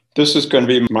This is going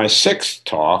to be my sixth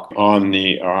talk on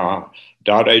the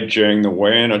Tao Te Ching, the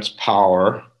way and its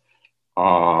power.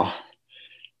 Uh,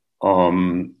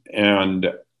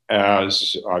 and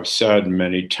as I've said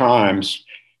many times,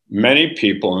 many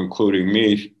people, including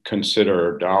me,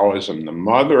 consider Taoism the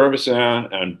mother of Zen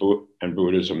and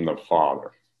Buddhism the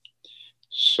father.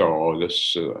 So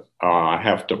this I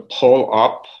have to pull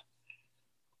up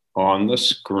on the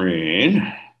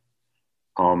screen,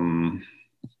 do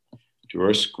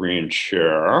a screen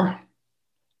share,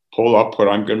 pull up what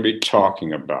I'm going to be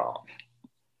talking about.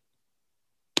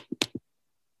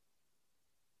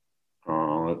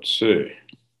 Let's see.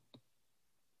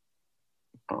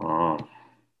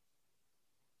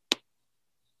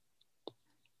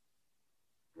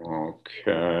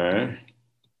 Okay.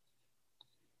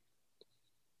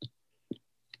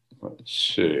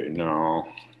 Let's see now.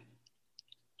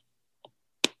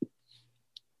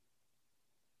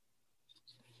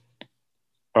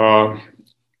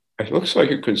 It looks like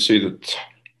you can see the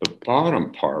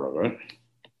bottom part of it,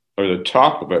 or the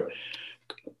top of it.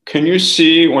 Can you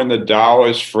see when the Tao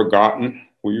is forgotten?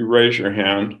 Will you raise your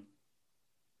hand?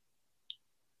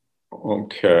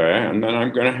 Okay, and then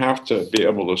I'm going to have to be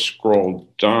able to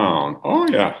scroll down. Oh,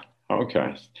 yeah.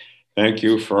 Okay. Thank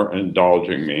you for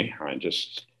indulging me. I'm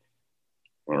just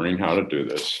learning how to do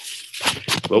this.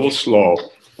 A little slow.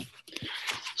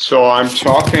 So I'm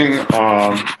talking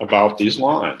about these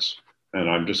lines, and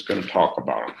I'm just going to talk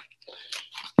about them.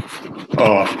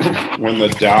 When the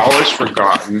Tao is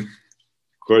forgotten,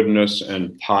 goodness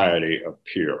and piety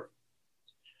appear.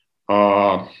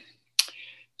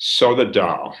 So the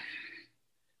Tao.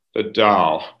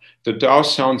 The Tao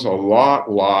sounds a lot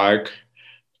like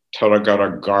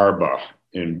Tathagata Garbha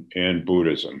in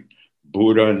Buddhism,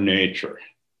 Buddha nature.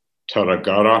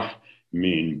 Tathagata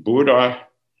mean Buddha,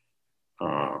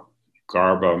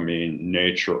 Garbha mean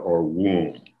nature or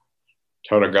womb.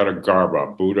 Tathagata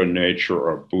Garbha, Buddha nature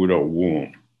or Buddha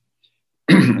womb.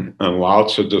 And Lao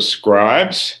Tzu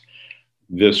describes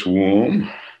this womb,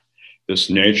 this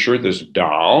nature, this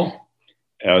Tao,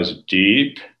 as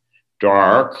deep,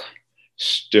 dark,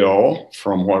 still,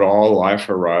 from what all life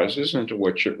arises and to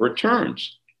which it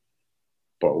returns.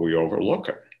 But we overlook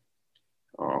it.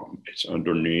 It's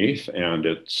underneath, and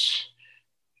it's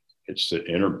the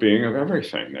inner being of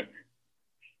everything that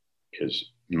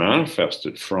is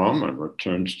manifested from and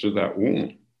returns to that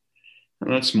womb.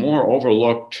 And it's more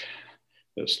overlooked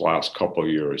this last couple of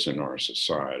years in our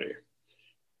society.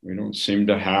 We don't seem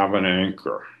to have an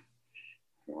anchor.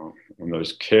 When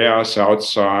there's chaos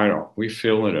outside, we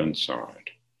feel it inside.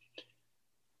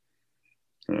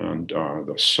 And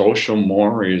the social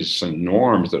mores and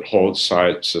norms that hold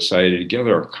society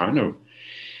together are kind of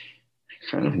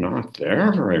not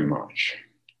there very much.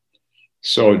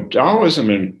 So Taoism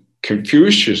and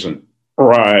Confucianism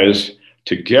rise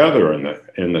together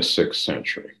in the 6th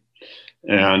century.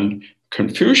 And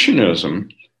Confucianism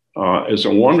is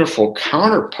a wonderful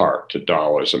counterpart to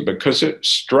Taoism because it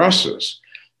stresses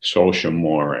social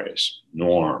mores,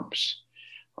 norms.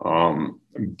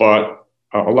 But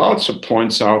Lao Tzu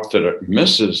points out that it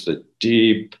misses the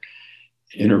deep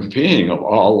inner being of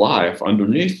all life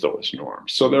underneath those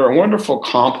norms. So they're a wonderful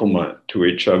complement to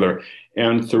each other.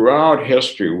 And throughout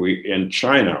history, in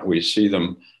China, we see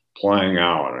them playing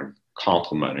out and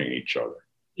complementing each other.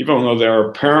 Even though they're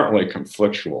apparently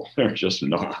conflictual, they're just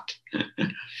not.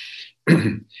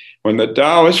 When the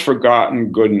Tao is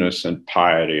forgotten, goodness and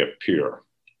piety appear.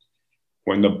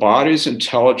 When the body's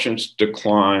intelligence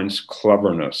declines,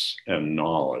 cleverness and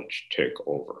knowledge take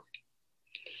over.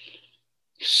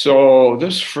 So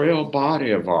this frail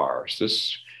body of ours,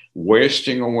 this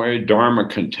wasting away Dharma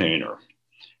container,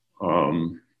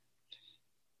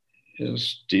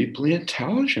 is deeply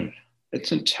intelligent.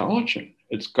 It's intelligent.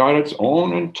 It's got its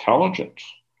own intelligence.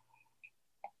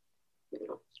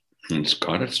 It's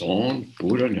got its own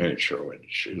Buddha nature,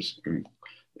 which is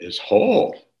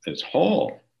whole. It's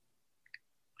whole.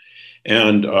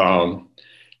 And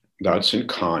that's in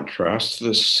contrast to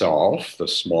the self, the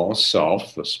small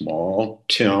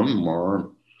Tim or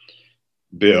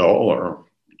Bill or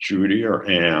Judy or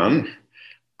Anne,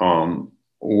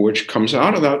 which comes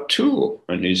out of that too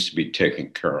and needs to be taken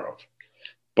care of,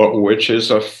 but which is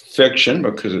a fiction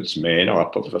because it's made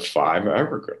up of the 5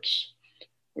 aggregates.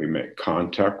 We make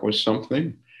contact with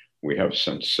something, we have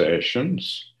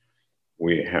sensations,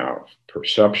 we have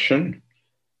perception,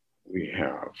 we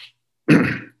have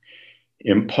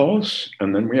impulse,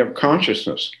 and then we have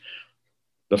consciousness.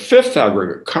 The 5th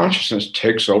aggregate, consciousness,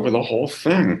 takes over the whole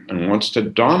thing and wants to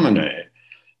dominate.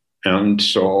 And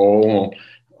so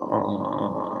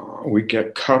we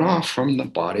get cut off from the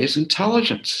body's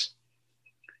intelligence.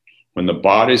 When the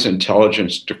body's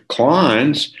intelligence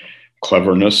declines,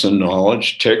 cleverness and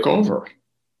knowledge take over.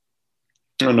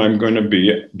 And I'm going to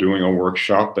be doing a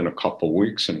workshop in a couple of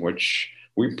weeks in which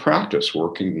we practice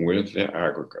working with the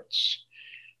aggregates,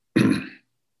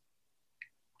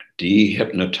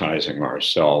 dehypnotizing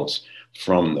ourselves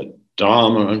from the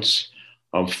dominance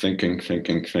of thinking,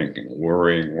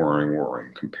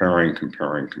 worrying, comparing,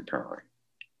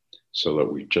 so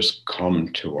that we just come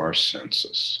to our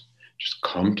senses. Just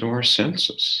come to our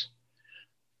senses.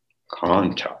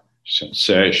 Contact,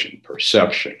 sensation,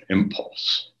 perception,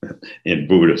 impulse in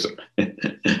Buddhism.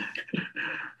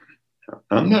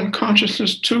 And then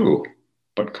consciousness too.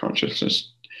 But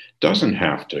consciousness doesn't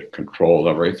have to control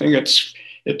everything.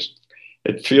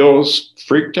 It feels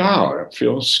freaked out. It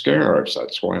feels scared.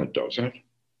 That's why it does it.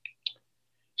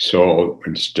 So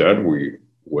instead, we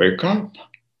wake up.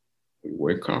 We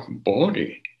wake up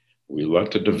body. We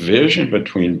let the division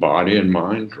between body and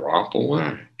mind drop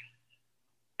away.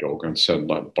 Dogen said,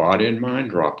 let body and mind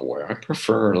drop away. I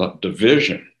prefer let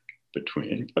division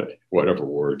between, but whatever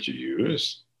words you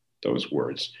use, those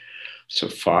words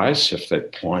suffice if they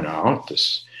point out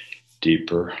this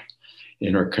deeper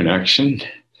interconnection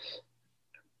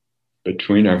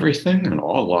between everything and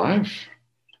all life.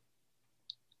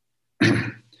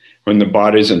 When the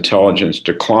body's intelligence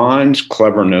declines,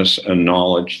 cleverness and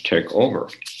knowledge take over.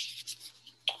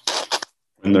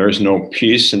 When there is no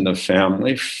peace in the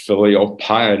family, filial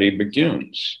piety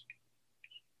begins.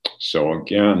 So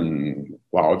again,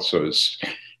 Lao Tzu's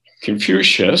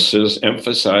Confucius is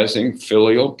emphasizing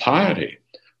filial piety,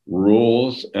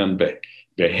 rules and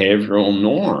behavioral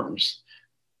norms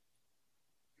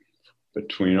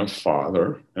between a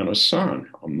father and a son,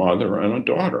 a mother and a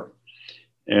daughter.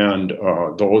 And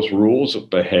those rules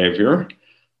of behavior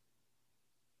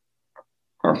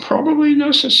are probably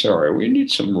necessary. We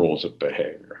need some rules of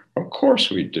behavior. Of course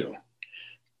we do.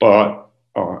 But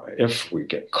if we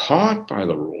get caught by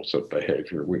the rules of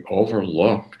behavior, we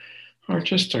overlook our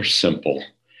simple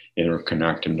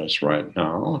interconnectedness right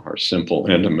now, our simple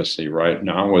intimacy right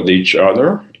now with each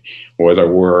other,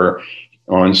 whether we're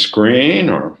on screen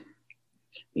or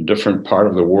in a different part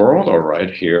of the world or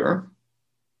right here.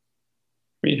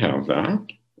 We have that.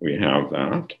 We have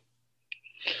that.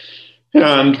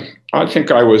 And I think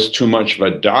I was too much of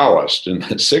a Taoist in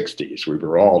the 60s. We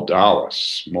were all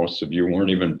Taoists. Most of you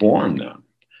weren't even born then.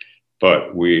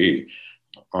 But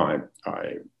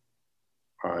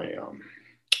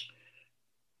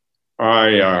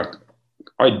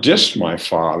I dissed my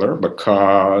father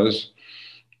because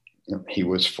he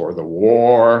was for the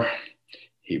war.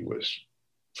 He was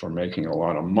for making a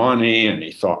lot of money, and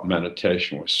he thought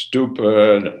meditation was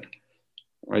stupid, and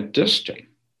I dissed him.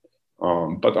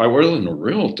 But I wasn't a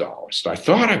real Taoist. I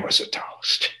thought I was a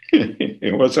Taoist.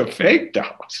 It was a fake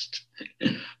Taoist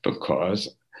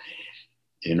because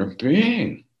inner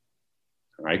being.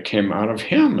 I came out of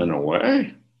him in a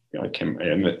way.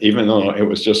 And even though it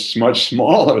was just much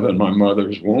smaller than my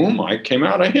mother's womb, I came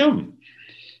out of him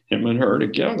and her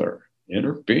together.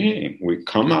 Inner being. We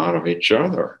come out of each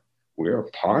other. We are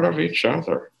part of each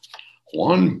other.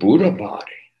 One Buddha body.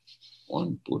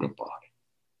 One Buddha body.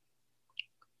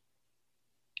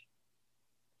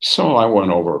 So I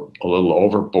went a little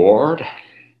overboard.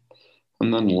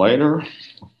 And then later,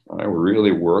 I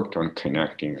really worked on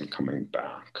connecting and coming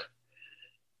back.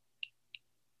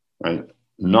 And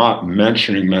not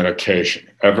mentioning meditation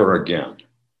ever again.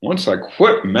 Once I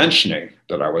quit mentioning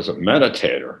that I was a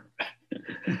meditator,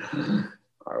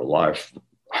 our life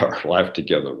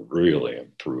together really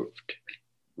improved.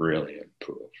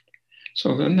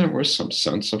 So then there was some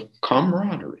sense of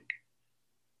camaraderie,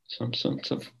 some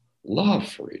sense of love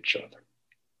for each other,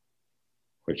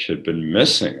 which had been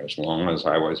missing as long as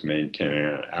I was maintaining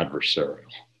an adversarial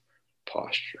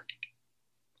posture.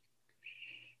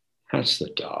 That's the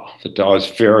Tao. The Tao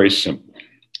is very simple.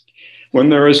 When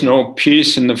there is no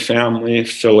peace in the family,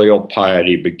 filial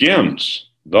piety begins,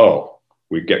 though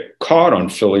we get caught on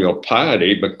filial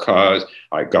piety because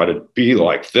I got to be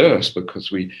like this,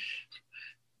 because we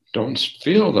don't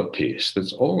feel the peace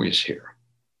that's always here.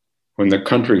 When the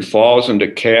country falls into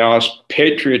chaos,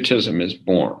 patriotism is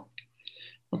born.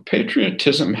 Well,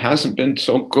 patriotism hasn't been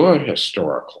so good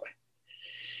historically.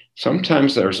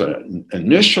 Sometimes there's an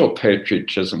initial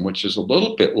patriotism, which is a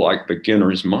little bit like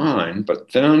beginner's mind,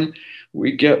 but then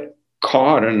we get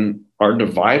caught in our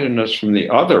dividedness from the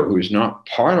other who's not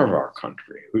part of our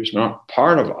country, who's not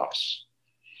part of us.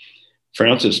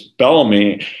 Francis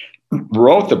Bellamy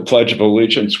wrote the Pledge of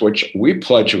Allegiance, which we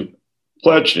pledged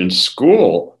in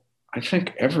school, I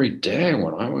think every day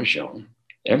when I was young,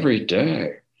 every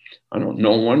day. I don't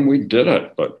know when we did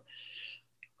it, but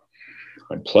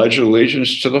I pledge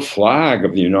allegiance to the flag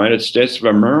of the United States of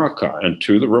America and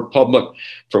to the republic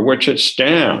for which it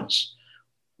stands,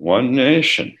 one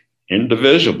nation,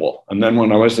 indivisible. And then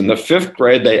when I was in the 5th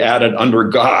grade, they added under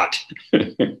God,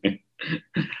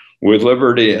 with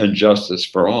liberty and justice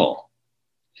for all.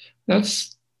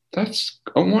 That's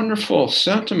a wonderful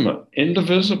sentiment,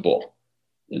 indivisible.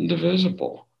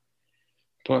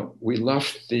 But we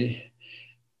left the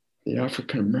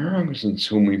African Americans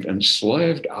whom we've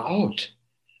enslaved out.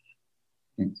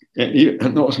 And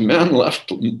those men left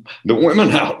the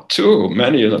women out too.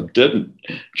 Many of them didn't.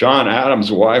 John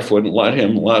Adams' wife wouldn't let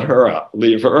him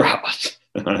leave her out.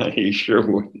 He sure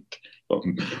wouldn't.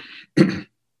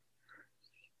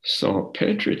 So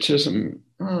patriotism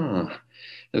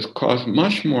has caused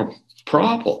much more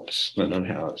problems than it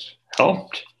has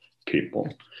helped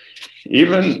people.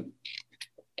 Even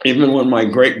when my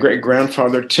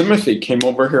great-great-grandfather Timothy came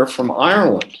over here from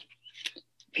Ireland,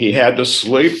 he had to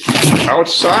sleep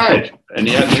outside and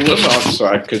he had to live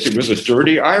outside because he was a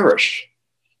dirty Irish.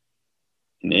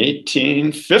 In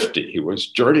 1850, he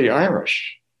was dirty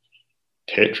Irish.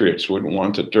 Patriots wouldn't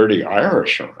want the dirty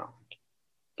Irish around.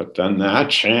 But then that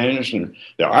changed and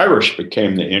the Irish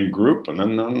became the in group and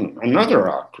then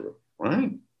another out group,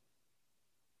 right?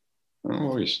 We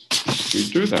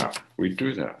do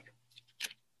that.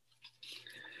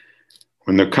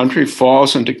 When the country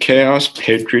falls into chaos,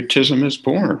 patriotism is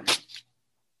born.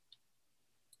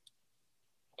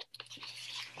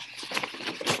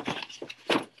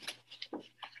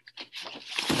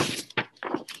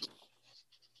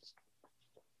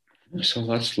 So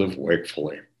let's live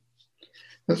wakefully.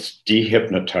 Let's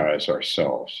dehypnotize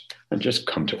ourselves and just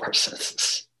come to our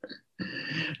senses.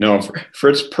 Now,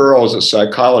 Fritz Perls, a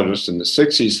psychologist in the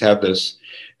 60s, had this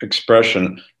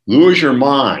expression, lose your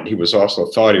mind. He was also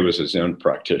thought he was a Zen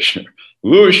practitioner.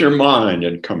 Lose your mind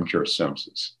and come to your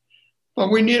senses.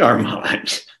 Well, we need our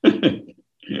minds. We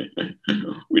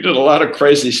did a lot of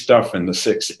crazy stuff in the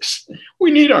 60s.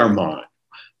 We need our mind.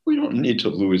 We don't need to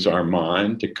lose our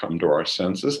mind to come to our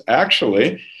senses.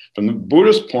 Actually, from the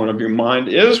Buddhist point of view, mind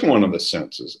is one of the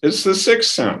senses. It's the 6th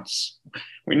sense.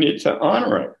 We need to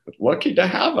honor it. Lucky to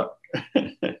have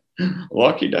it.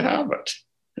 Lucky to have it.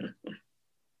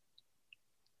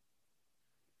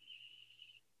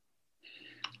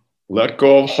 Let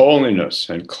go of holiness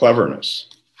and cleverness,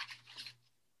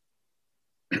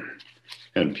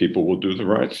 and people will do the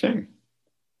right thing.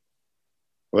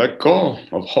 Let go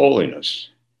of holiness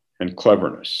and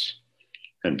cleverness,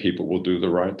 and people will do the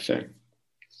right thing.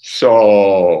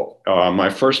 So my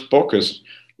first book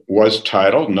was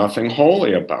titled Nothing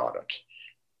Holy About It.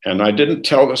 And I didn't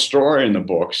tell the story in the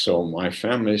book, so my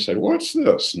family said, what's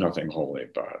this, Nothing Holy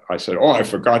About It? I said, I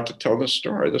forgot to tell the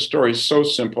story. The story is so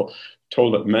simple,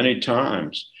 told it many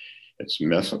times. It's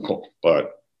mythical,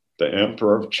 but the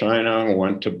emperor of China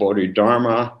went to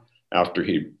Bodhidharma after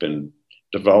he'd been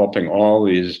developing all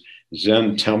these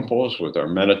Zen temples with their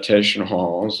meditation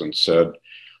halls and said,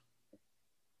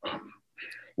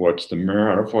 what's the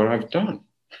merit of what I've done?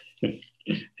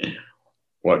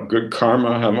 What good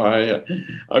karma have I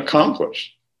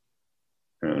accomplished?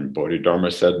 And Bodhidharma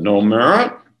said, no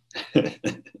merit?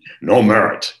 No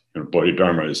merit. And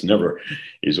Bodhidharma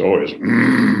he's always,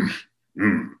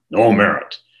 no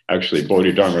merit. Actually,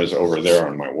 Bodhidharma is over there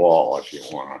on my wall if you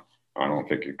want to. I don't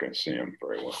think you can see him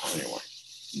very well. Anyway,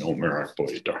 no merit,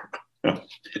 Bodhidharma.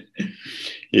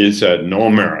 He said, no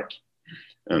merit.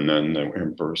 And then the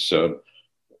emperor said,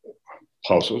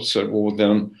 puzzled, said, well,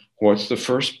 then what's the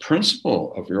first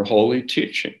principle of your holy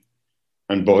teaching?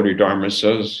 And Bodhidharma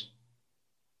says,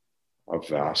 a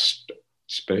vast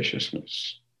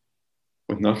spaciousness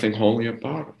with nothing holy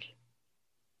about it.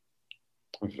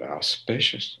 A vast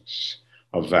spaciousness,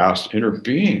 a vast inner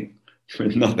being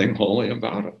with nothing holy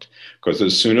about it. Because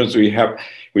as soon as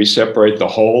we separate the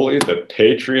holy, the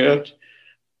patriot,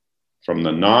 from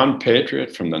the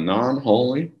non-patriot, from the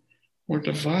non-holy, we're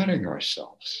dividing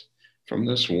ourselves from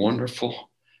this wonderful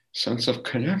sense of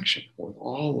connection with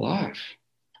all life.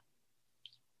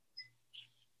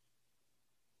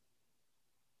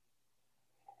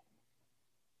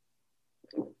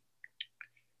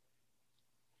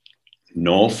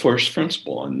 No first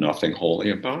principle and nothing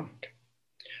holy about it.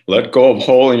 Let go of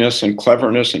holiness and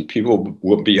cleverness and people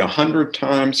will be 100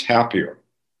 times happier.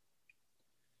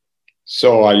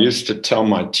 So I used to tell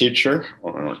my teacher,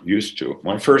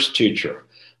 my first teacher,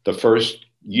 the first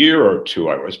year or two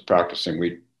I was practicing,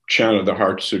 we chanted the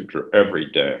Heart Sutra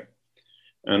every day.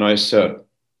 And I said,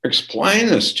 explain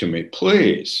this to me,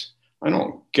 please. I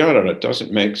don't get it. It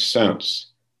doesn't make sense.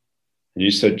 And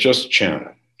he said, just chant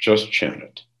it. Just chant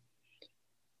it.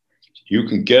 You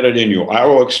can get it in you. I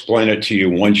will explain it to you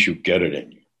once you get it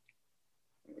in you.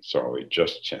 So we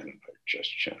just chanted. I just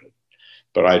chanted.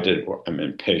 But I'm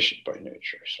impatient by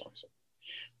nature. So I said,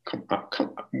 come on,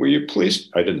 will you please?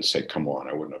 I didn't say, come on,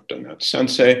 I wouldn't have done that.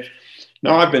 Sensei,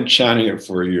 no, I've been chanting it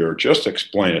for a year. Just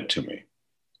explain it to me.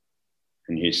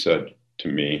 And he said to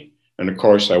me, and of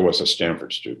course I was a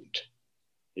Stanford student,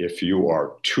 if you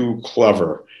are too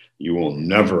clever, you will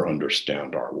never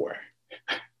understand our way.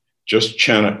 Just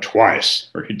chant it twice.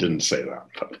 Or he didn't say that,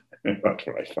 but that's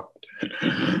what I thought.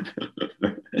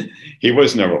 He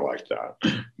was never like that.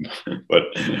 But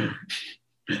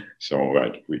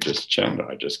so we just chanted.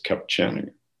 I just kept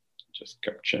chanting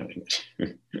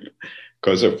it.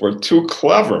 Because if we're too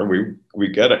clever, we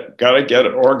gotta get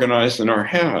it organized in our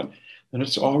head. And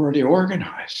it's already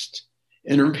organized.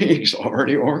 Inner being's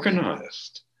already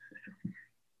organized.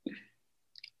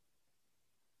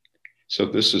 So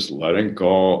this is letting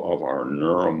go of our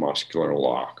neuromuscular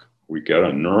lock. We get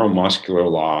a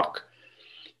neuromuscular lock,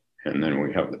 and then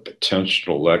we have the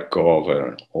potential to let go of it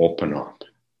and open up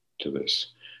to this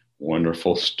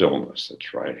wonderful stillness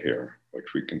that's right here,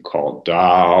 which we can call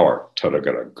Tao or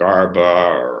Tathagata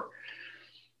or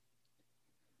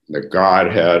the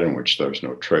Godhead, in which there's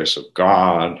no trace of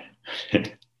God,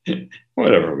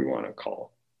 whatever we want to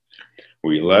call it.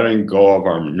 We letting go of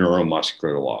our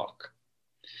neuromuscular lock.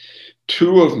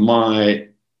 Two of my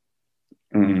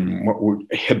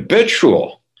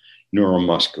habitual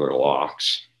neuromuscular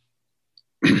locks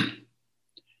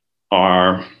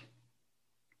are,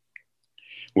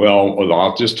 well,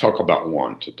 I'll just talk about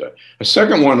one today. The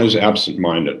second one is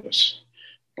absent-mindedness.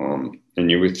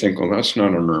 And you would think, well, that's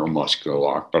not a neuromuscular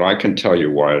lock, but I can tell you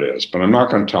why it is. But I'm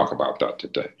not going to talk about that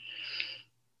today.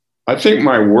 I think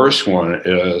my worst one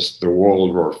is the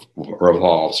world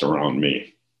revolves around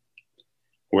me,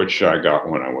 which I got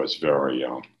when I was very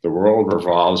young. The world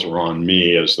revolves around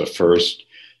me as the first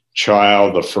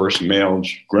child, the first male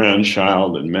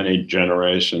grandchild in many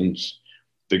generations,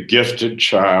 the gifted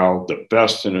child, the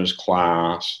best in his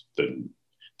class, the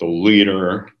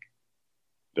leader,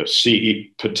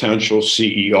 the potential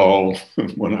CEO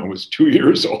when I was 2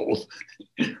 years old.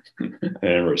 I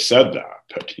never said that,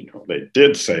 but they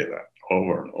did say that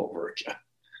over and over again.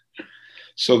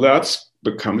 So that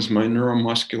becomes my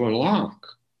neuromuscular lock.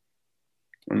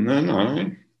 And then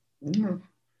I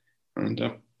end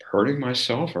up hurting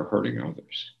myself or hurting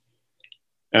others.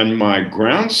 And my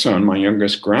grandson, my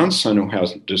youngest grandson, who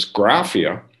has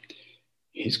dysgraphia,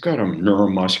 he's got a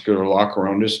neuromuscular lock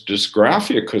around his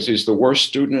dysgraphia because he's the worst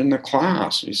student in the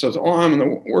class. He says, oh, I'm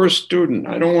the worst student.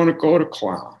 I don't want to go to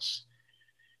class.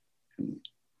 And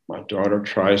my daughter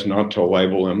tries not to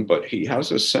label him, but he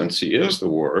has a sense he is the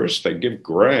worst. They give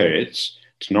grades.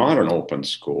 It's not an open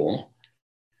school.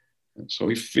 And so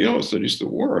he feels that he's the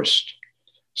worst.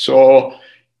 So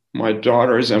my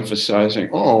daughter is emphasizing,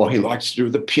 oh, he likes to do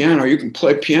the piano. You can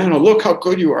play piano. Look how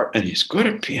good you are. And he's good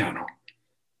at piano.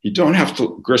 You don't have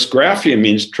to, dysgraphia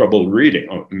means trouble reading.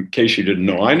 Oh, in case you didn't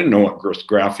know, I didn't know what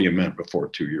dysgraphia meant before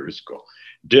 2 years ago.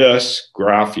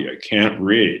 Dysgraphia, can't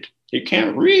read. He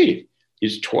can't read.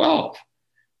 He's 12,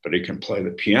 but he can play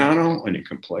the piano and he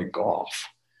can play golf.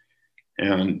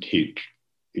 And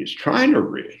he's trying to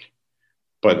read,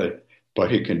 but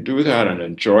he can do that and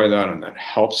enjoy that, and that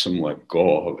helps him let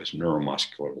go of his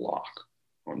neuromuscular lock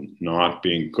on not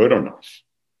being good enough,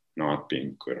 not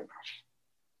being good enough.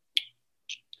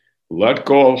 Let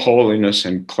go of holiness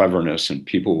and cleverness, and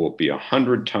people will be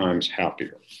 100 times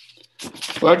happier.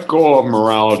 Let go of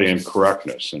morality and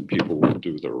correctness, and people will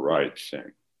do the right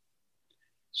thing.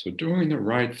 So doing the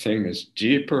right thing is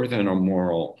deeper than a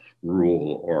moral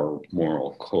rule or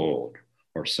moral code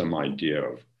or some idea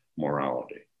of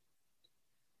morality.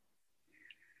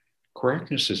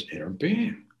 Correctness is inner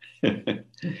being.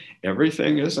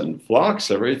 Everything is in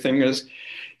flux. Everything is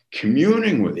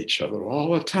communing with each other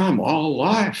all the time, all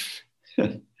life.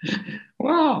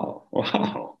 Wow.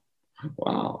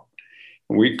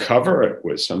 We cover it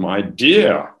with some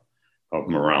idea of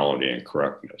morality and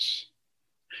correctness.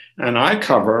 And I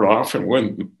cover it often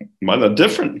with a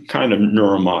different kind of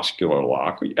neuromuscular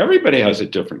lock. Everybody has a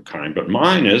different kind, but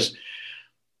mine is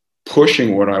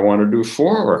pushing what I want to do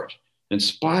forward in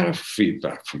spite of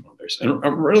feedback from others. And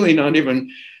I'm really not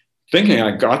even thinking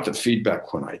I got the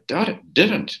feedback when I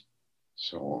didn't.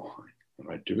 So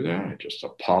when I do that, I just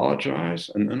apologize,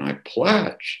 and then I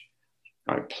pledge.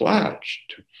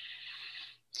 To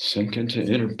sink into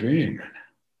inner being.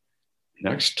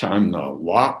 Next time the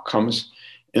lock comes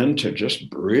in, to just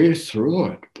breathe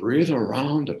through it, breathe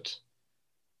around it.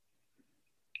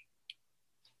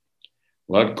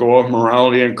 Let go of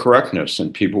morality and correctness,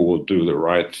 and people will do the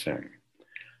right thing.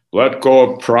 Let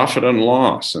go of profit and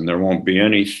loss, and there won't be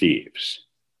any thieves.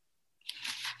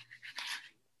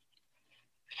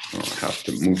 I'll have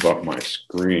to move up my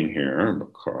screen here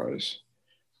because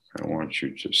I want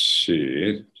you to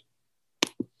see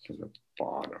to the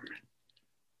bottom.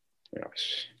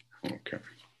 Yes, okay.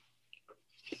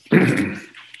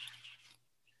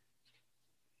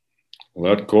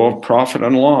 Let go of profit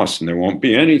and loss, and there won't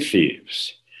be any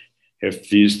thieves. If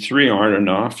these three aren't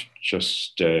enough,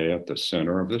 just stay at the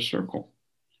center of the circle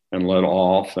and let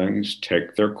all things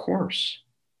take their course.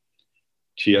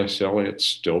 T.S. Eliot's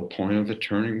still point of the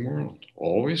turning world,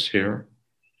 always here.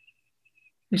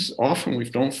 Often we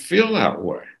don't feel that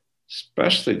way,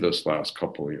 especially this last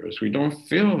couple of years. We don't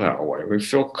feel that way. We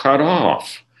feel cut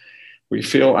off. We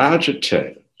feel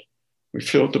agitated. We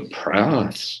feel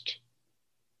depressed.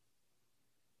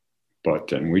 But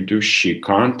then we do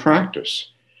Shikhan practice.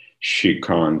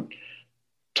 Shikhan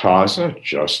Taza,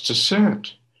 just to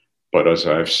sit. But as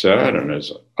I've said, and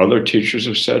as other teachers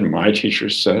have said, my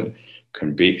teachers said,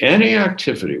 can be any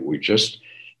activity. We just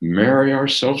marry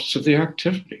ourselves to the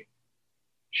activity.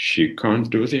 Shikhan,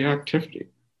 do the activity.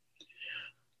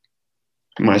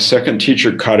 My second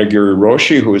teacher, Katagiri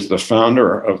Roshi, who is the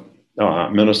founder of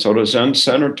Minnesota Zen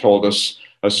Center, told us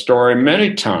a story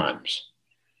many times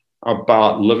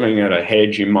about living at a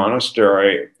Heiji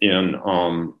monastery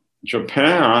in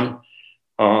Japan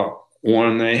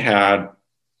when they had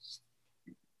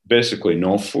basically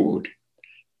no food.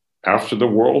 After the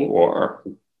World War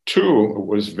II, it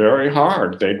was very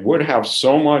hard. They would have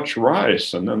so much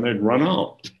rice and then they'd run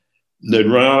out. They'd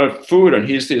run out of food, and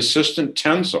he's the assistant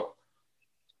Tenzo.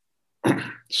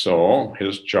 So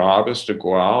his job is to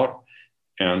go out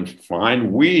and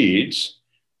find weeds.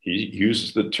 He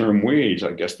uses the term weeds.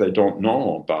 I guess they don't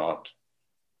know about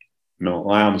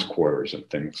lamb's quarters and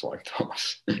things like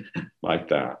those, like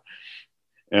that.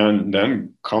 And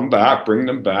then come back, bring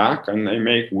them back, and they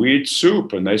make weed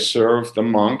soup, and they serve the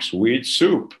monks weed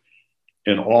soup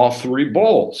in all three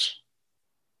bowls.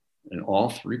 In all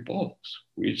three bowls,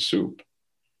 weed soup.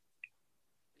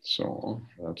 So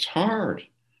that's hard.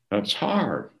 That's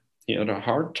hard. He had a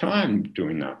hard time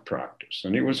doing that practice,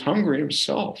 and he was hungry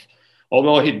himself.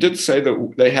 Although he did say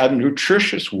that they had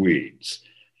nutritious weeds,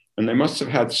 and they must have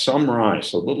had some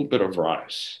rice, a little bit of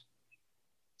rice.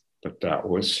 But that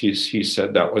was, he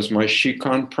said, that was my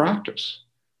Shikhan practice,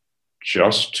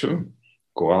 just to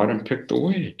go out and pick the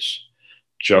weeds,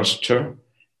 just to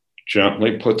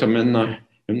gently put them in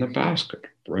the basket,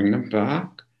 bring them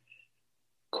back,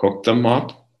 cook them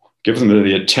up, give them to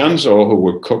the Atenzo who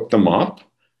would cook them up,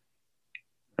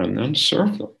 and then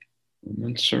serve them,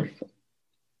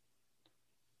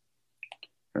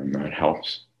 And that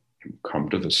helps him come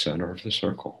to the center of the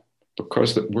circle,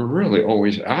 because we're really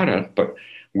always at it, but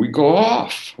we go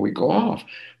off.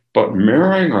 But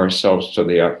marrying ourselves to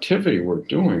the activity we're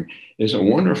doing is a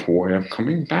wonderful way of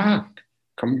coming back.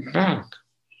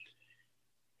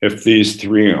 If these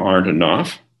three aren't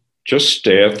enough, just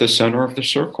stay at the center of the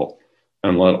circle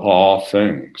and let all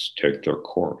things take their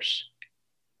course.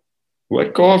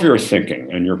 Let go of your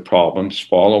thinking and your problems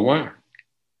fall away.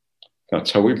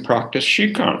 That's how we practice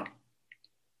Shikhan.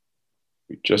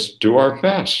 We just do our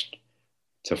best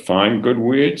to find good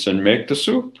weeds and make the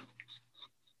soup.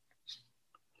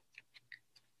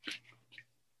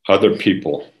 Other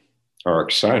people are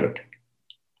excited.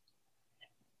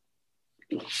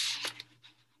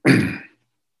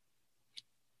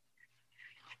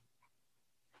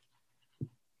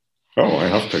 Oh, I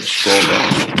have to scroll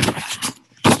down.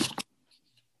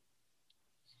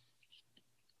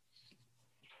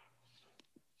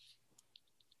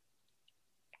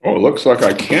 Oh, it looks like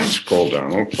I can't scroll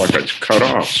down. It looks like it's cut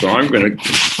off. So I'm gonna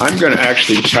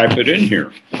actually type it in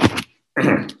here.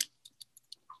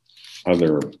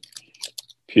 Other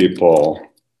people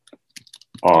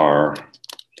are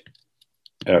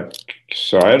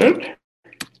excited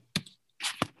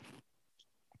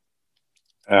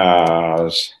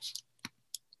as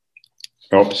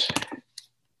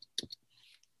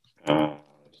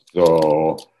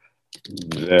though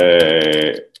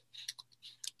they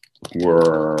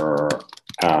were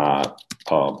at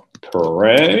a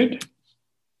parade.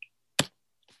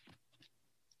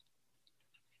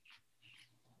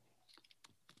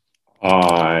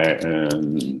 I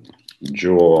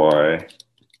enjoy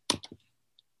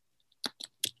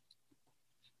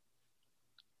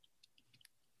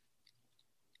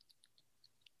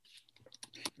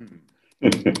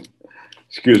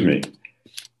excuse me.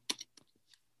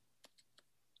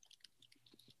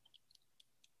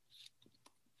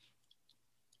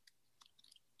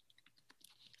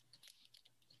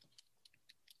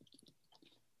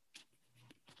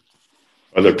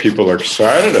 Other people are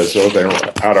excited as though they were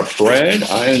at a parade.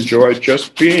 I enjoy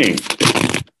just being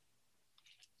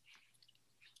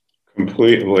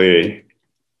completely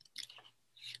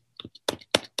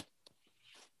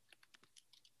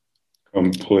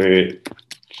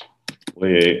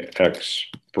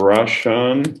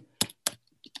expressionless,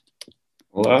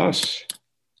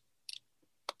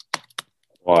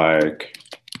 like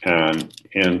an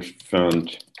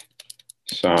infant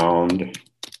sound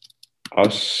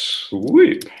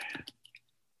asleep.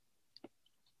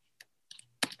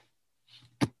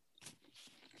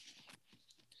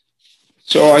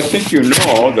 So I think you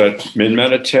know that in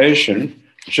meditation,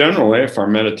 generally, if our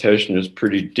meditation is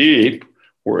pretty deep,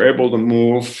 we're able to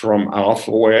move from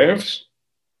alpha waves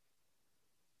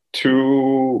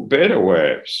to beta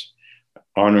waves.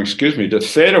 To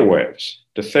theta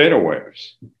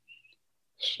waves,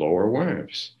 slower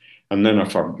waves. And then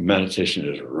if our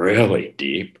meditation is really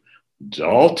deep,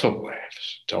 delta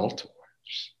waves.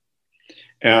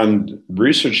 And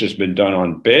research has been done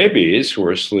on babies who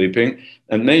are sleeping,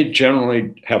 and they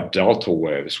generally have delta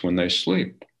waves when they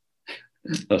sleep.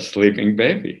 A sleeping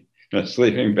baby.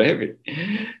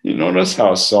 You notice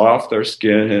how soft their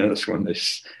skin is when they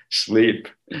sleep,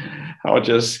 how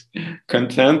just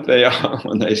content they are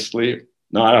when they sleep,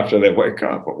 not after they wake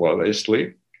up, but while they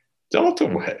sleep. Delta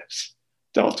waves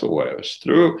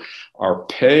through our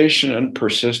patient and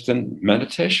persistent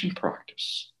meditation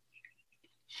practice.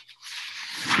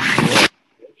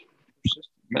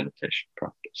 Meditation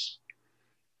practice.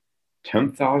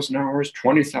 10,000 hours,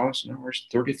 20,000 hours,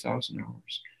 30,000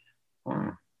 hours.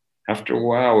 After a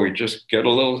while, we just get a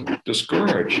little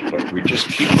discouraged, but we just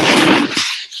keep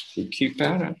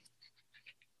at it.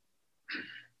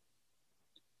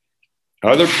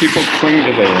 Other people cling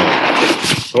to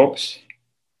their oops.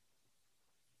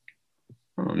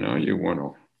 Oh, now you want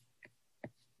to.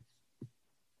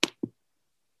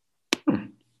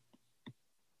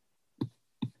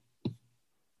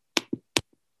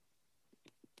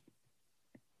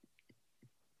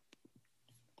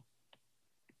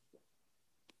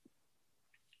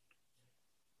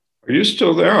 Are you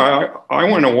still there? I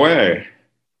went away.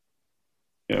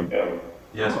 Yeah.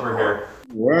 Yes, we're here.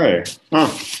 Away.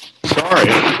 Sorry.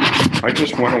 I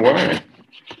just went away.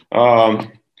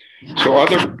 So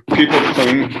other people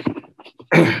cling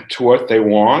to what they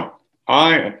want.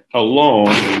 I alone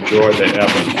enjoy the ebb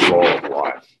and flow of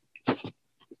life.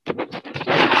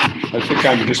 I think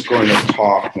I'm just going to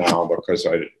talk now because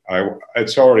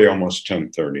it's already almost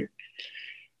 10:30.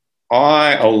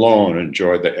 I alone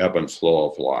enjoy the ebb and flow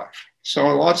of life. So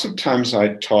lots of times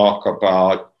I talk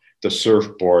about the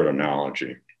surfboard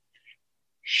analogy.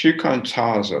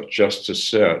 Shikantaza, just to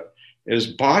sit, is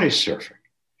body surfing.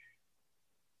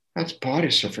 That's body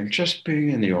surfing, just being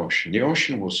in the ocean. The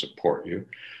ocean will support you.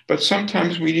 But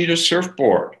sometimes we need a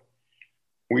surfboard.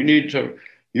 We need to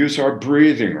use our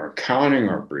breathing or counting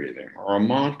our breathing or a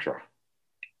mantra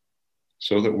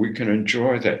so that we can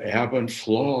enjoy the ebb and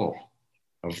flow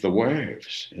of the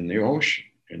waves in the ocean,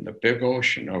 in the big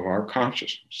ocean of our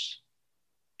consciousness.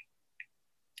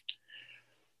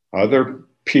 Other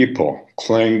people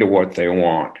cling to what they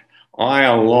want. I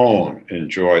alone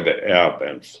enjoy the ebb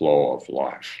and flow of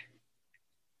life.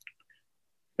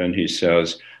 Then he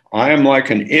says, I am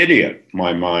like an idiot.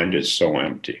 My mind is so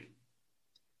empty.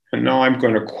 And now I'm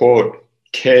going to quote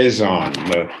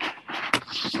Keizan,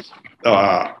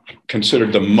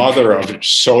 considered the mother of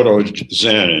Soto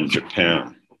Zen in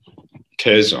Japan.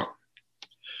 Keizan.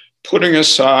 Putting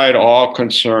aside all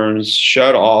concerns,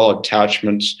 shed all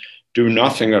attachments, do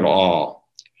nothing at all.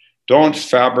 Don't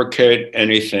fabricate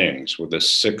any things with the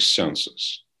six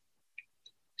senses.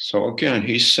 So again,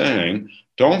 he's saying,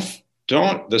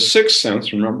 the sixth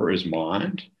sense, remember, is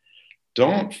mind.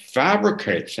 Don't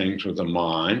fabricate things with the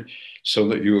mind so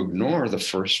that you ignore the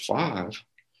first five.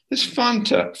 It's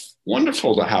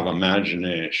wonderful to have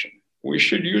imagination. We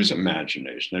should use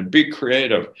imagination and be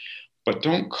creative, but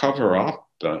don't cover up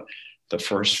the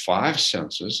first five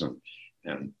senses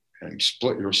and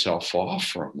split yourself off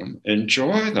from them.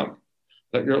 Enjoy them.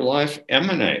 Let your life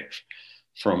emanate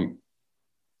from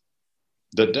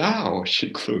the Tao, which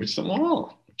includes them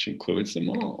all.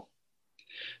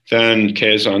 Then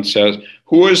Keizan says,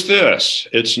 who is this?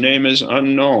 Its name is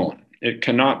unknown. It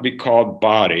cannot be called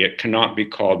body. It cannot be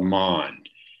called mind.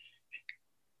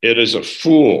 It is a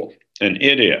fool, an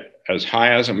idiot, as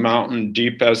high as a mountain,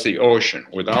 deep as the ocean.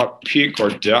 Without peak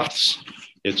or depths,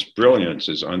 its brilliance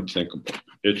is unthinkable.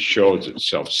 It shows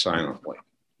itself silently.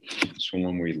 So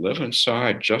when we live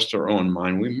inside just our own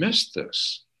mind, we miss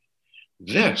this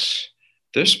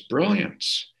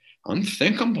brilliance,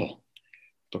 unthinkable,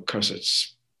 because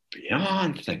it's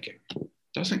beyond thinking.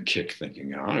 Doesn't kick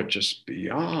thinking out. It's just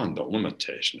beyond the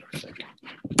limitation of thinking.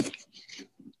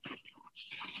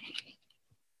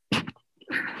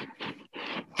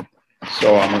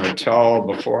 So I'm going to tell,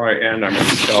 before I end, I'm going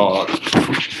to tell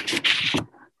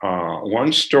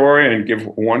one story and give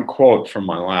one quote from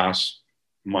my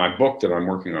book that I'm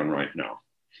working on right now.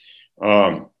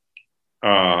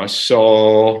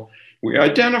 So we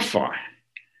identify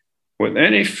with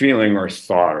any feeling or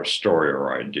thought or story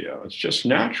or idea. It's just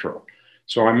natural.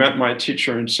 So I met my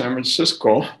teacher in San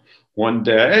Francisco one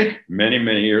day, many,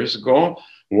 many years ago,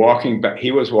 walking back.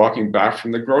 He was walking back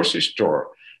from the grocery store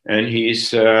and he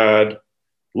said,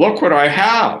 "Look what I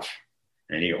have."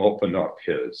 And he opened up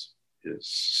his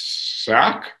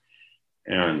sack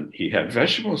and he had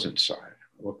vegetables inside.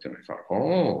 I looked and I thought,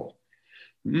 oh,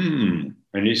 And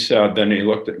he said, then he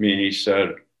looked at me and he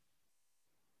said,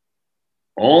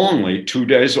 "Only 2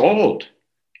 days old."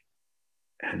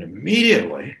 And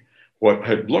immediately, what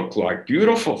had looked like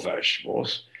beautiful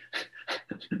vegetables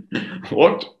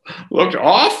looked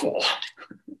awful.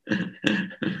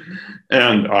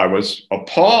 And I was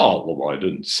appalled, although I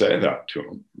didn't say that to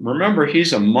him. Remember,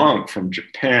 he's a monk from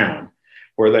Japan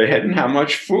where they hadn't had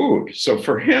much food. So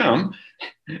for him,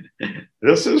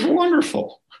 this is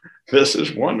wonderful. This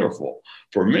is wonderful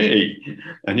for me.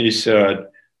 And he said,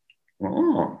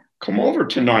 "Oh, come over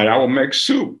tonight. I will make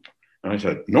soup." And I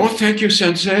said, "No, thank you,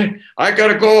 Sensei. I got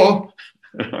to go."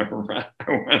 And I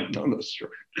went on the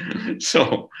street.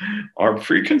 So our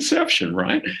preconception,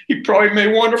 right? He probably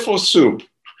made wonderful soup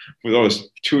with those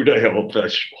 2-day-old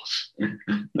vegetables.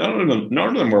 None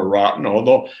of them were rotten,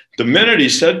 although the minute he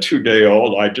said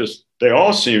 2-day-old, they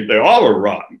all were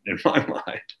rotten in my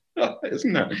mind.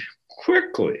 Isn't that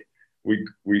quickly? We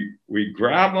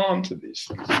grab onto these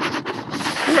things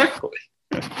quickly.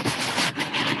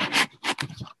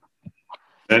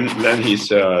 Then he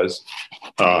says,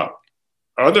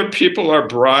 other people are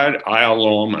bright, I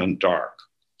alone am dark.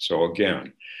 So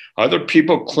again, other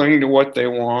people cling to what they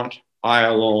want, I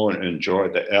alone enjoy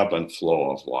the ebb and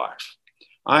flow of life.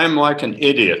 I am like an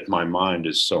idiot, my mind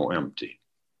is so empty.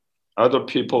 Other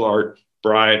people are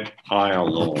bright, I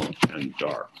alone am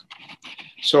dark.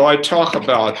 So I talk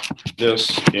about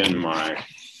this in my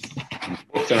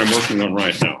book that I'm working on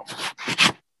right now.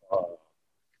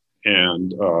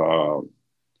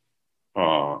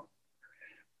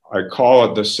 I call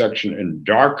it the section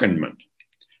Endarkenment.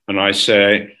 And I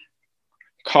say,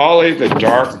 Kali, the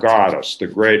dark goddess, the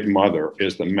great mother,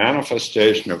 is the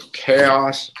manifestation of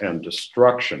chaos and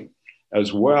destruction,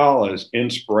 as well as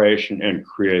inspiration and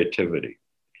creativity.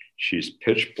 She's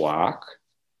pitch black.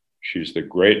 She's the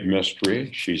great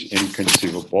mystery. She's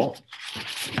inconceivable.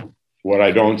 What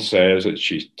I don't say is that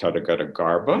she's Tathagata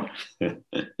Garbha,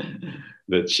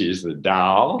 that she's the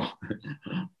Tao,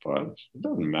 but it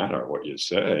doesn't matter what you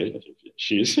say.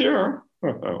 She's here.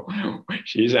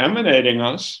 She's emanating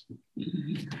us.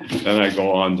 Then I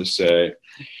go on to say,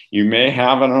 you may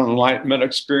have an enlightenment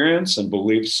experience and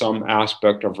believe some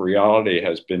aspect of reality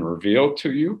has been revealed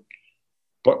to you,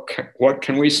 but what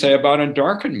can we say about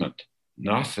endarkenment?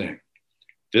 Nothing.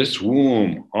 This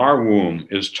womb, our womb,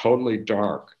 is totally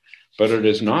dark. But it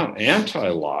is not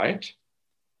anti-light.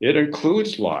 It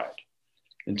includes light,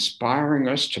 inspiring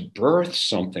us to birth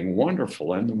something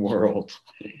wonderful in the world,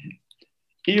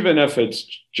 even if it's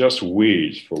just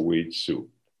weeds for weed soup.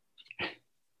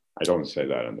 I don't say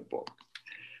that in the book,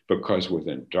 because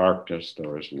within darkness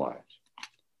there is light.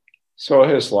 So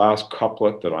his last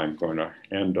couplet that I'm going to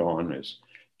end on is,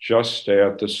 just stay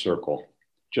at the circle,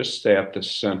 just stay at the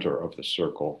center of the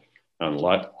circle and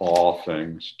let all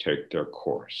things take their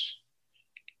course.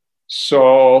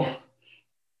 So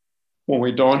when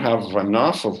we don't have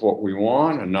enough of what we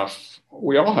want,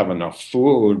 we all have enough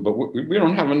food, but we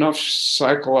don't have enough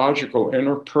psychological,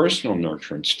 interpersonal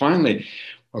nurturance. Finally,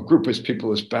 a group of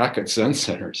people is back at Zen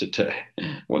Center today.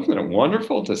 Wasn't it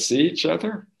wonderful to see each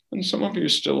other? And some of you are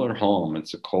still at home.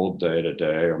 It's a cold day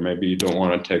today, or maybe you don't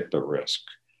want to take the risk.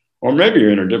 Or maybe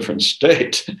you're in a different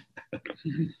state.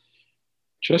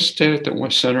 Just stay at the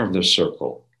center of the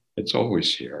circle. It's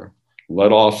always here.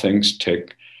 Let all things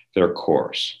take their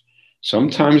course.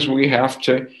 Sometimes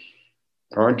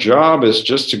our job is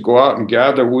just to go out and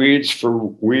gather weeds for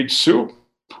weed soup,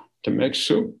 to make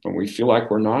soup. And we feel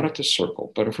like we're not at the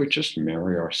circle. But if we just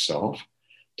marry ourselves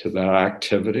to that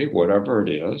activity, whatever it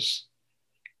is,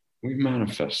 we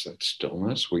manifest that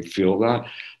stillness. We feel that.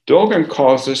 Dogen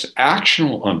calls this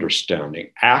actional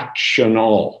understanding,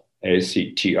 actional,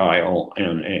 A-C-T-I-O-N-A-L.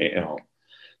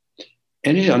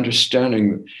 Any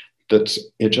understanding that's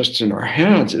just in our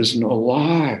hands isn't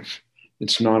alive.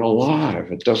 It's not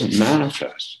alive. It doesn't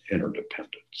manifest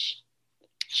interdependence.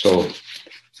 So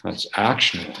That's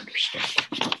actional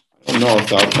understanding. I don't know if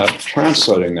that's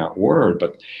translating that word,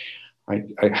 but I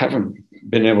haven't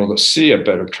been able to see a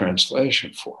better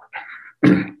translation for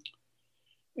it.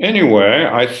 Anyway,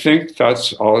 I think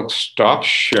I'll stop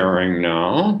sharing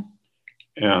now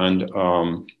and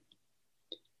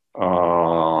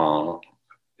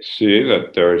see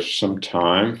that there's some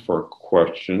time for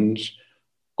questions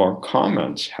or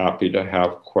comments. Happy to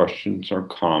have questions or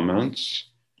comments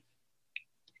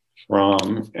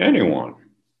from anyone.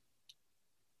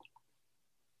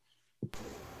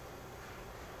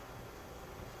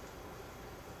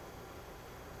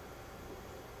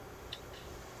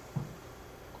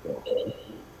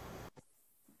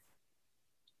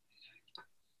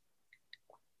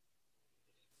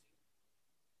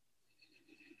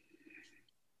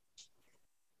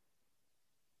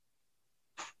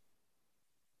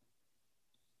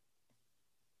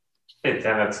 Hey,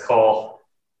 Tim, it's Cole.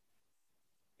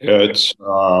 It's,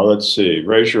 let's see,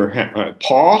 raise your hand.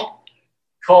 Paul?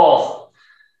 Cole,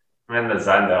 I'm in the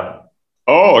Zendo.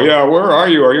 Oh, yeah, where are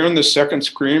you? Are you on the second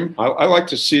screen? I like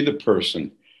to see the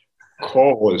person.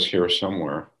 Cole is here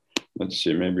somewhere. Let's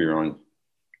see, maybe you're on.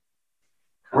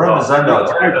 We're in the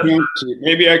Zendo.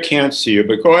 Maybe I can't see you,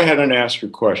 but go ahead and ask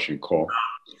your question, Cole.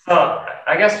 So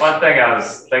I guess one thing I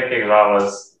was thinking about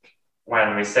was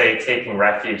when we say taking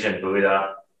refuge in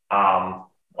Buddha,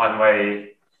 one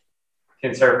way to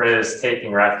interpret it is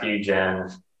taking refuge in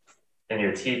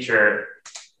your teacher.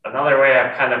 Another way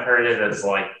I've kind of heard it is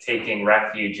like taking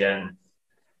refuge in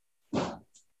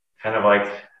kind of like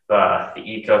the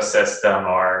ecosystem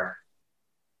or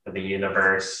the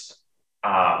universe.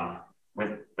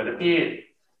 Would it be,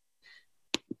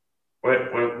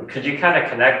 could you kind of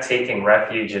connect taking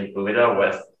refuge in Buddha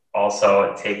with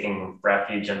also taking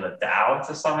refuge in the Tao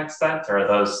to some extent, or are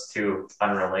those two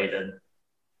unrelated?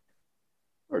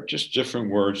 Or just different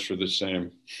words for the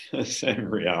same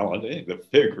reality, the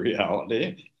big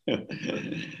reality,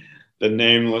 the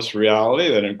nameless reality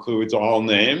that includes all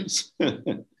names.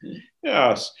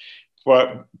 Yes,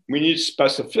 but we need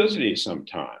specificity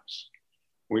sometimes.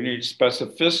 We need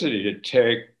specificity to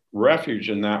take refuge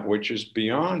in that which is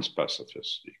beyond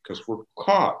specificity because we're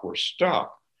caught, we're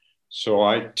stuck. So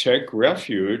I take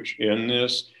refuge in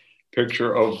this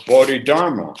picture of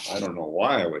Bodhidharma. I don't know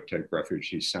why I would take refuge.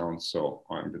 He sounds so,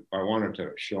 I wanted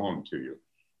to show him to you,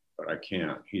 but I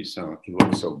can't. He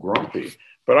looks so grumpy.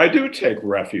 But I do take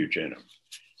refuge in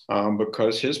him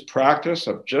because his practice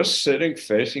of just sitting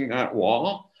facing that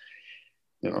wall,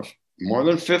 more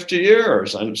than 50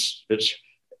 years. And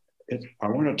I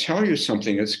want to tell you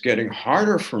something. It's getting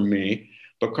harder for me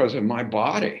because of my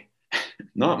body,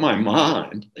 not my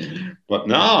mind. But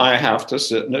now I have to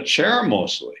sit in a chair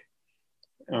mostly.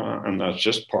 And that's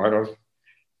just part of,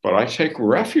 but I take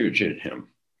refuge in him.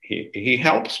 He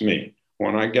helps me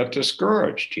when I get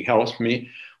discouraged. He helps me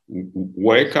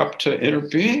wake up to inner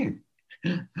being.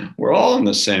 We're all in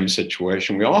the same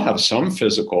situation. We all have some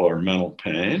physical or mental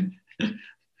pain.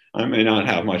 I may not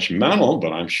have much mental,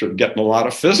 but I'm sure getting a lot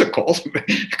of physical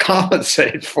to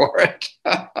compensate for it.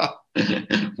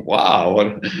 Wow,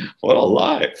 what a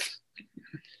life.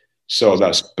 So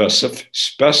that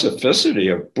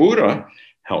specificity of Buddha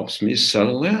helps me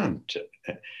settle in to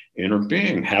inner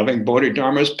being. Having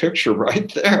Bodhidharma's picture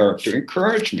right there to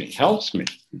encourage me helps me.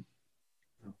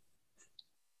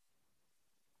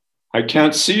 I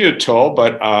can't see you, Tol,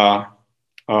 but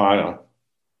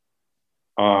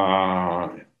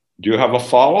do you have a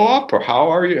follow-up, or how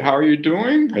are you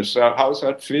doing? How's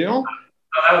that feel?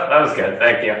 Oh, that was good.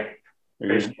 Thank you.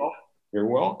 You're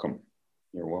welcome.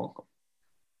 You're welcome.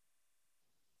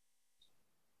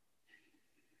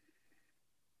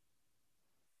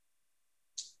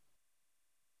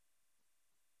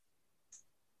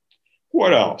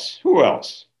 What else? Who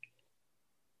else?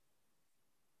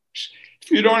 If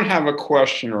you don't have a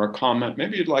question or a comment,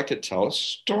 maybe you'd like to tell a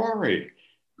story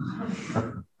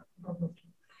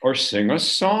or sing a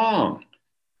song.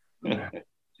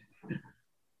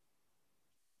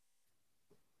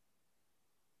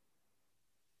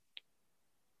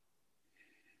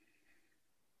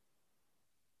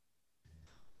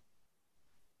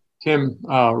 Tim,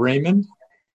 Raymond.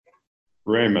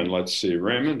 Raymond, let's see.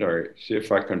 Raymond, see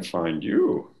if I can find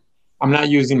you. I'm not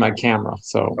using my camera,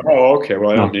 so. Oh, okay. Well,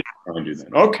 I don't need to find you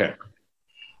then. Okay.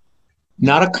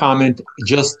 Not a comment,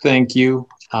 just thank you.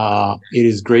 It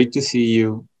is great to see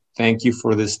you. Thank you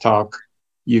for this talk.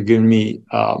 You've given me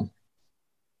a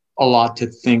lot to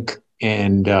think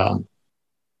and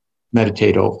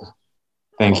meditate over.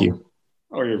 Thank you.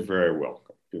 Oh, you're very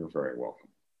welcome. You're very welcome.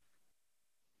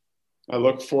 I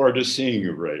look forward to seeing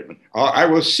you, Raven. I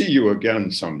will see you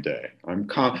again someday.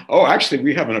 Oh, actually,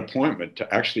 we have an appointment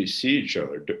to actually see each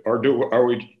other. Are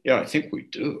we? Yeah, I think we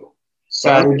do.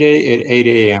 Saturday at 8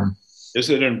 a.m. Is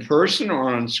it in person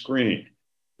or on screen?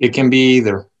 It can be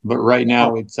either, but right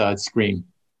now it's screen.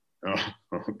 Oh,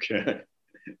 okay.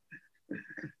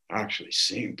 Actually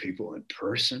seeing people in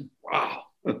person. Wow.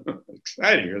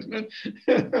 Exciting, isn't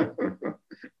it?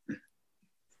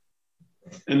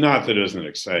 And not that it isn't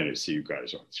exciting to see you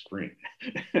guys on screen.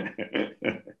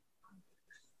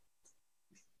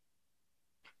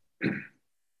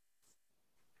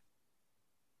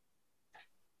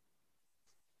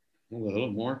 A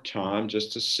little more time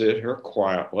just to sit here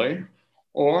quietly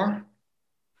or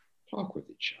talk with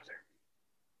each other.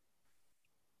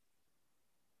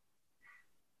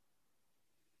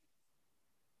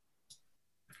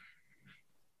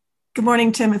 Good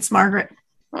morning, Tim. It's Margaret.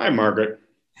 Hi, Margaret.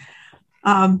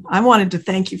 I wanted to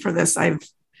thank you for this. I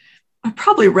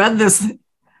probably read this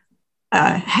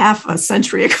half a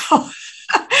century ago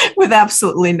with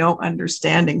absolutely no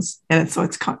understandings, and so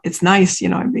it's nice,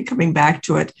 I'm be coming back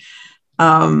to it.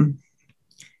 I've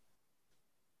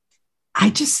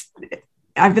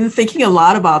been thinking a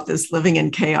lot about this living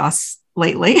in chaos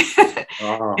lately,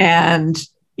 and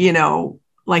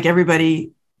like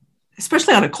everybody,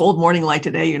 especially on a cold morning like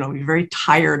today, you're very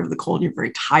tired of the cold, you're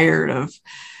very tired of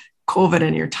COVID,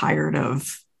 and you're tired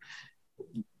of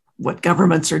what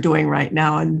governments are doing right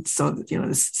now. And so,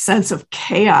 this sense of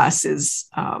chaos is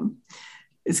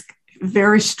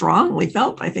very strongly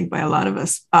felt, I think, by a lot of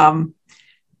us.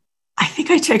 I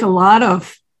think I take a lot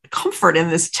of comfort in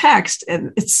this text,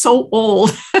 and it's so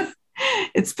old.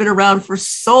 It's been around for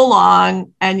so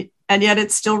long, and yet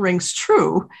it still rings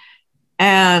true.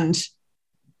 And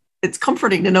it's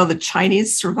comforting to know the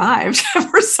Chinese survived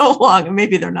for so long. And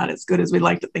maybe they're not as good as we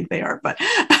like to think they are, but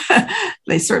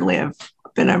they certainly have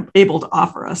been able to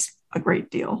offer us a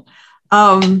great deal.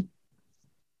 I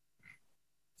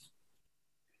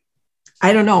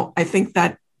don't know. I think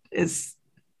that is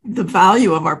the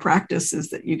value of our practice, is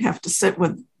that you have to sit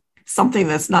with something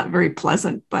that's not very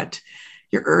pleasant, but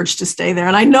you're urged to stay there.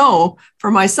 And I know for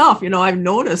myself, I've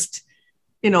noticed,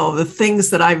 the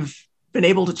things that I've been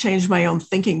able to change my own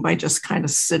thinking by just kind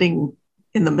of sitting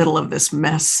in the middle of this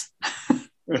mess.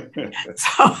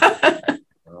 So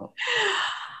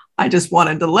I just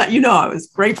wanted to let you know I was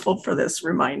grateful for this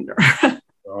reminder.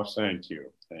 Oh, thank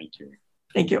you. Thank you.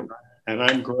 Thank you. And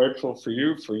I'm grateful for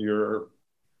you for your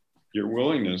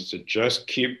willingness to just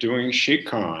keep doing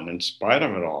Shikhan in spite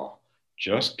of it all.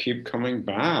 Just keep coming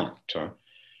back to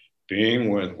being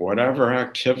with whatever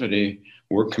activity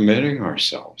we're committing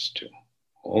ourselves to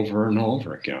over and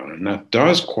over again. And that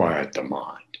does quiet the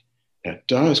mind. That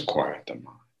does quiet the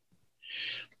mind.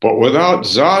 But without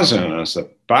Zazen as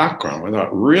the background,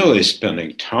 without really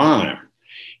spending time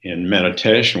in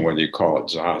meditation, whether you call it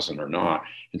Zazen or not,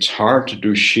 it's hard to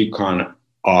do Shikhan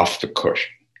off the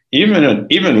cushion.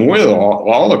 Even with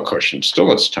all the cushion,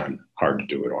 still it's hard to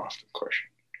do it off the cushion.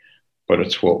 But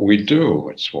it's what we do.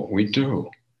 It's what we do.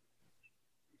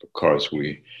 Because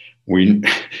we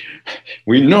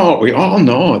all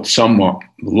know at some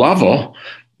level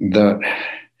that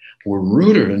we're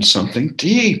rooted in something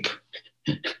deep.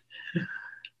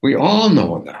 We all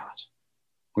know that.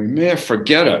 We may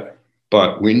forget it,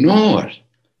 but we know it.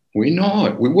 We know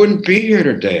it. We wouldn't be here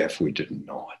today if we didn't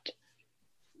know it.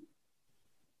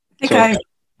 Go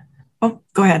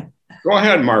ahead. Go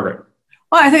ahead, Margaret.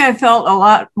 Well, I think I felt a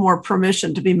lot more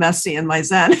permission to be messy in my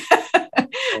Zen.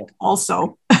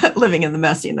 Also living in the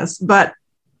messiness, but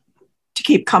to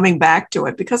keep coming back to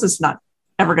it, because it's not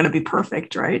ever going to be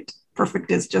perfect, right?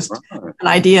 Perfect is just an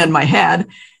idea in my head.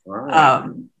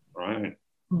 Right.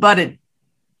 But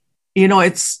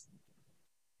it's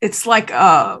like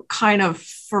a kind of,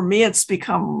 for me, it's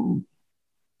become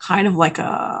kind of like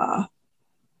a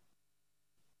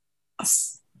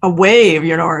wave,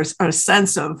 or a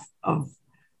sense of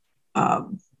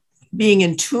being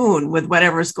in tune with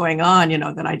whatever's going on,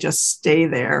 that I just stay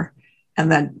there.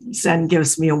 And then Zen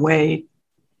gives me a way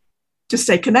to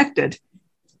stay connected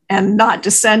and not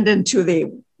descend into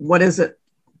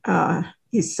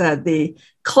he said, the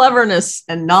cleverness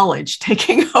and knowledge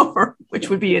taking over, which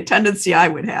would be a tendency I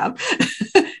would have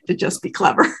to just be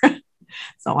clever.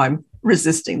 So I'm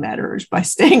resisting that urge by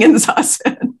staying in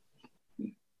Zazen.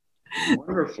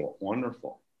 Wonderful,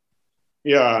 wonderful.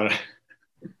 Yeah.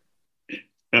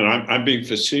 And I'm being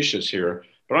facetious here,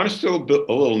 but I'm still a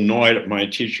little annoyed at my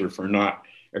teacher for not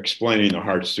explaining the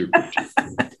Heart Sutra.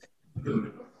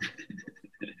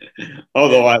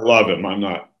 Although I love him,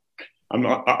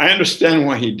 I understand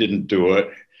why he didn't do it,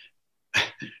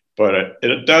 but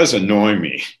it does annoy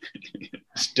me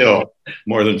still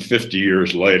more than 50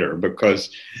 years later,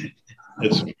 because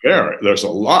there's a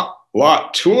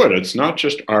lot to it. It's not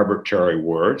just arbitrary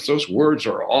words. Those words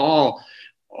are all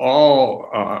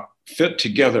fit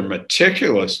together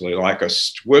meticulously like a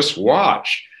Swiss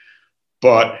watch.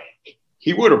 But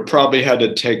he would have probably had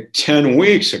to take 10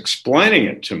 weeks explaining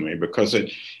it to me, because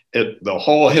the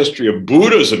whole history of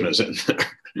Buddhism is in there.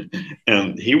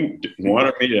 And he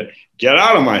wanted me to get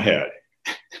out of my head.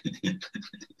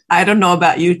 I don't know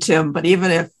about you, Tim, but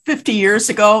even if 50 years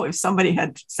ago, if somebody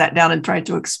had sat down and tried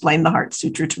to explain the Heart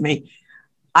Sutra to me,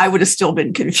 I would have still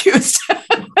been confused.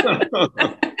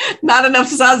 Not enough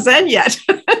Zazen yet.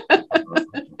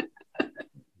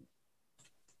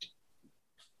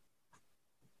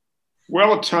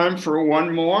 Well, time for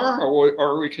one more,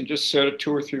 or we can just set it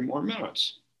 2 or 3 more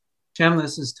minutes. Tim,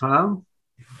 this is Tom.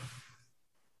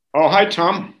 Oh, hi,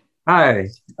 Tom. Hi.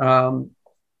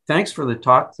 Thanks for the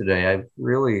talk today. I've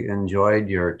really enjoyed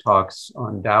your talks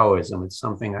on Taoism. It's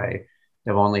something I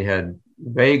have only had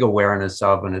vague awareness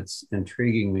of, and it's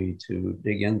intriguing me to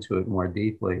dig into it more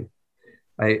deeply.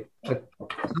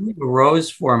 Something arose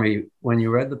for me when you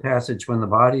read the passage, when the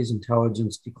body's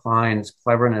intelligence declines,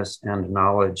 cleverness and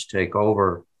knowledge take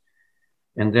over.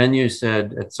 And then you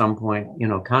said at some point,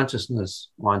 consciousness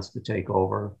wants to take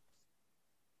over.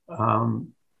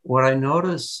 What I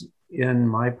notice in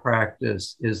my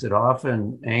practice is that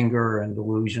often anger and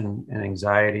delusion and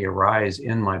anxiety arise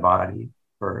in my body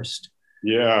first.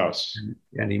 Yes.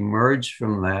 And emerge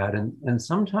from that. And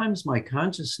sometimes my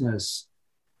consciousness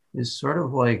is sort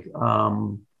of like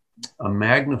a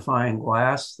magnifying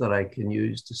glass that I can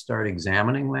use to start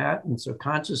examining that. And so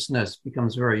consciousness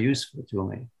becomes very useful to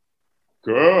me.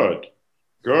 Good.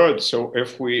 So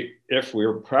if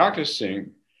we're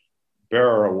practicing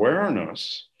bare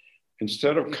awareness,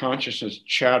 instead of consciousness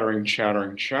chattering,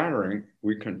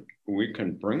 we can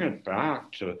bring it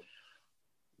back to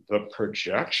the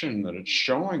projection that it's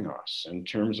showing us in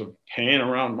terms of pain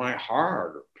around my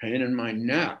heart or pain in my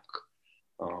neck.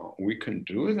 We can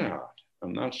do that,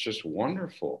 and that's just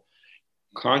wonderful.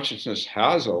 Consciousness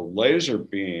has a laser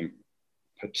beam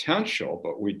potential,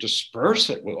 but we disperse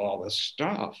it with all this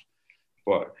stuff.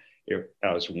 But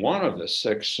as one of the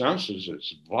 6 senses,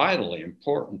 it's vitally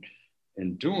important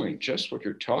in doing just what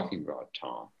you're talking about,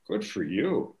 Tom. Good for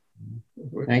you.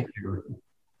 Thank you.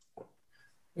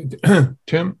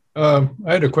 Tim, I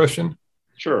had a question.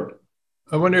 Sure.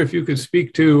 I wonder if you could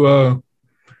speak to,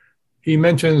 he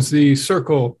mentions the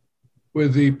circle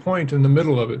with the point in the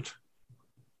middle of it.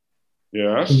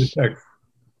 Yes. In the text.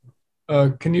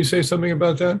 Can you say something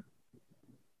about that?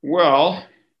 Well,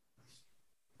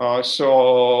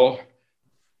 so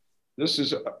this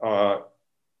is a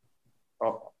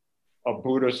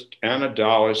Buddhist and a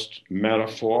Taoist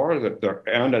metaphor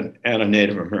and a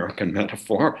Native American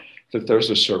metaphor, that there's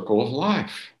a circle of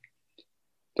life,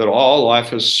 that all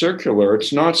life is circular.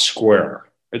 It's not square,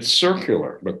 it's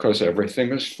circular, because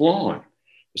everything is flowing.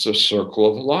 It's a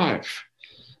circle of life.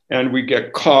 And we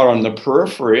get caught on the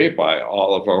periphery by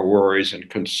all of our worries and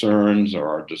concerns, or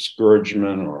our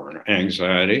discouragement or our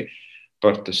anxiety.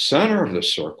 But the center of the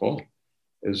circle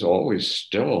is always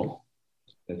still.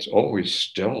 It's always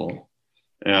still.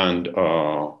 And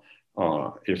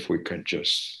if we could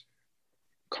just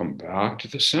come back to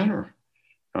the center,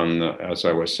 and as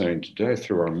I was saying today,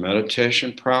 through our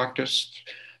meditation practice,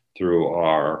 through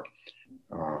our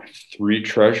 3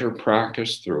 treasure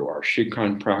practice, through our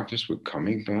Shikan practice, we're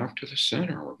coming back to the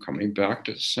center. We're coming back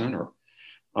to the center.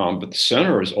 But the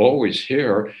center is always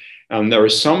here. And there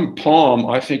is some poem,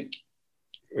 I think,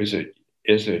 is it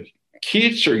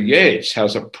Keats or Yeats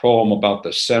has a poem about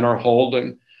the center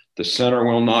holding. The center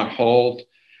will not hold.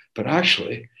 But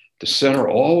actually, the center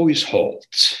always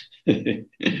holds.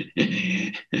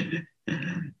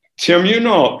 Tim,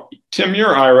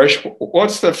 you're Irish.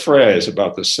 What's the phrase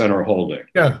about the center holding?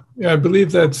 Yeah, I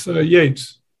believe that's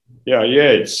Yeats. Yeah,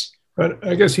 Yeats. But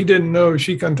I guess he didn't know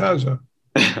Shikantaza.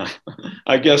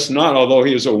 I guess not, although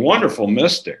he is a wonderful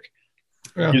mystic.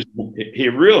 Yeah. He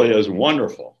really is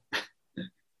wonderful.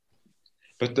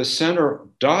 But the center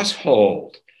does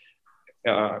hold.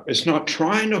 It's not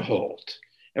trying to hold.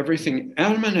 Everything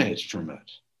emanates from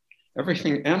it.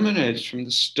 Everything emanates from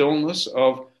the stillness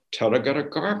of Tathagata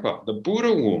Garbha, the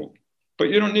Buddha womb. But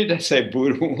you don't need to say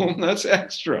Buddha womb, that's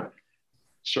extra.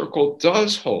 Circle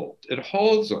does hold. It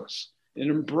holds us. It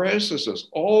embraces us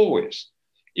always.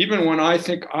 Even when I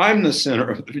think I'm the center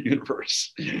of the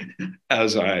universe,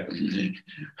 as I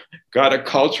got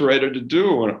acculturated to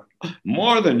do,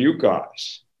 more than you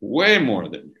guys, way more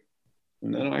than you.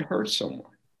 And then I hurt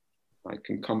someone. I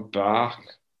can come back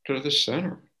to the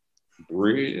center.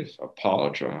 breathe,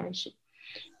 apologize,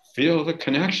 feel the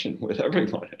connection with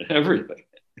everyone and everything.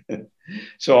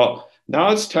 So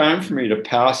now it's time for me to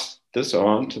pass this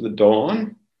on to the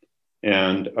Dawn,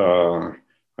 and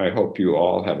I hope you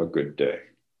all have a good day.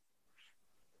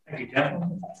 Thank you,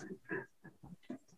 Jim.